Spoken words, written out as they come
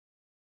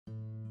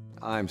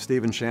I'm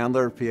Stephen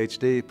Schandler,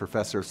 PhD,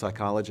 Professor of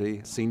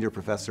Psychology, Senior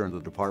Professor in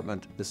the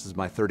department. This is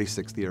my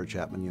 36th year at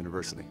Chapman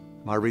University.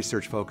 My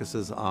research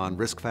focuses on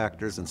risk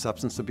factors in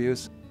substance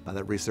abuse.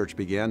 That research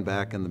began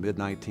back in the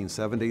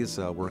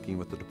mid-1970s, working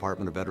with the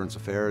Department of Veterans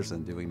Affairs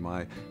and doing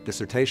my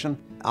dissertation.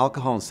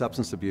 Alcohol and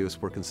substance abuse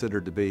were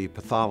considered to be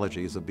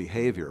pathologies of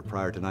behavior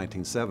prior to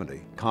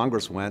 1970.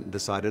 Congress went and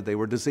decided they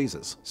were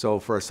diseases. So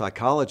for a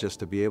psychologist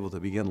to be able to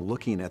begin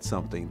looking at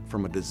something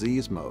from a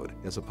disease mode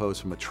as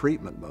opposed from a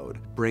treatment mode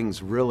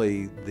brings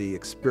really the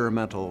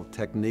experimental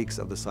techniques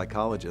of the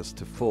psychologist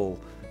to full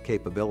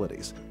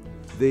capabilities.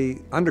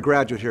 The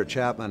undergraduate here at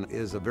Chapman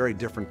is a very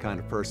different kind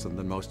of person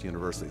than most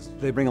universities.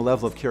 They bring a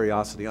level of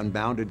curiosity,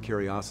 unbounded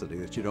curiosity,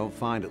 that you don't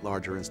find at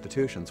larger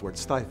institutions where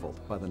it's stifled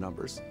by the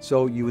numbers.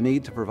 So you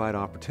need to provide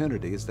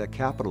opportunities that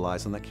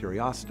capitalize on that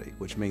curiosity,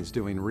 which means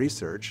doing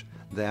research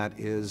that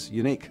is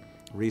unique,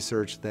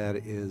 research that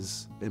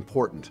is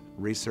important,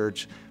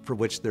 research for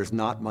which there's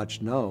not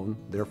much known.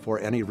 Therefore,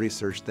 any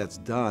research that's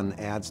done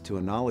adds to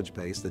a knowledge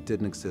base that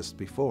didn't exist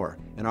before.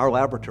 In our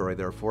laboratory,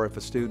 therefore, if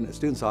a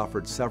student's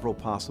offered several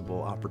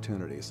possible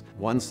opportunities.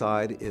 One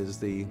side is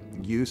the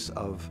use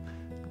of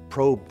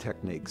probe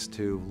techniques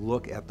to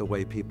look at the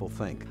way people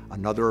think.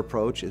 Another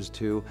approach is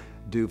to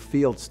do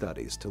field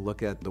studies to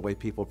look at the way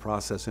people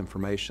process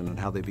information and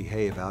how they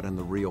behave out in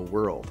the real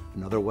world.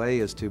 Another way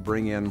is to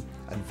bring in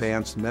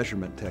advanced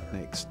measurement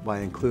techniques by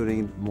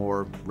including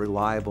more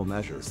reliable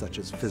measures such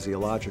as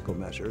physiological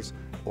measures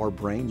or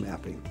brain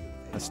mapping.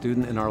 A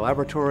student in our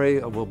laboratory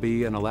will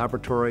be in a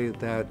laboratory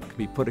that can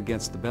be put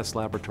against the best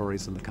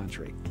laboratories in the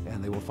country,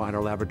 and they will find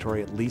our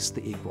laboratory at least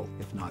the equal,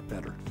 if not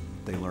better.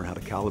 They learn how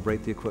to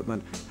calibrate the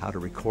equipment, how to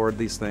record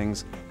these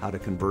things, how to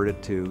convert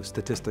it to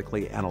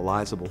statistically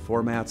analyzable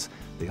formats.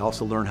 They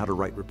also learn how to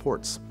write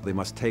reports. They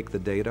must take the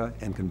data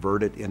and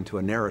convert it into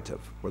a narrative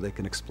where they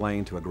can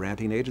explain to a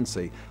granting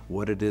agency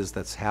what it is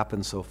that's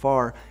happened so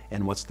far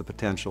and what's the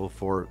potential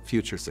for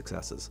future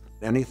successes.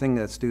 Anything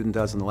that a student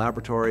does in the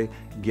laboratory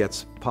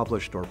gets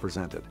published or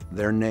presented.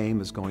 Their name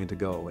is going to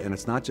go, and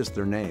it's not just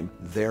their name,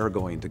 they're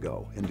going to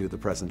go and do the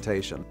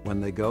presentation. When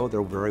they go,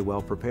 they're very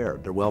well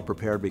prepared. They're well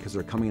prepared because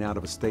they're coming out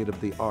of a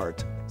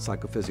state-of-the-art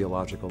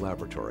psychophysiological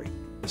laboratory.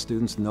 The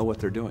students know what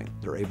they're doing.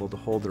 They're able to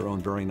hold their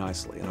own very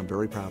nicely, and I'm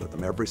very proud of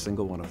them, every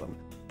single one of them.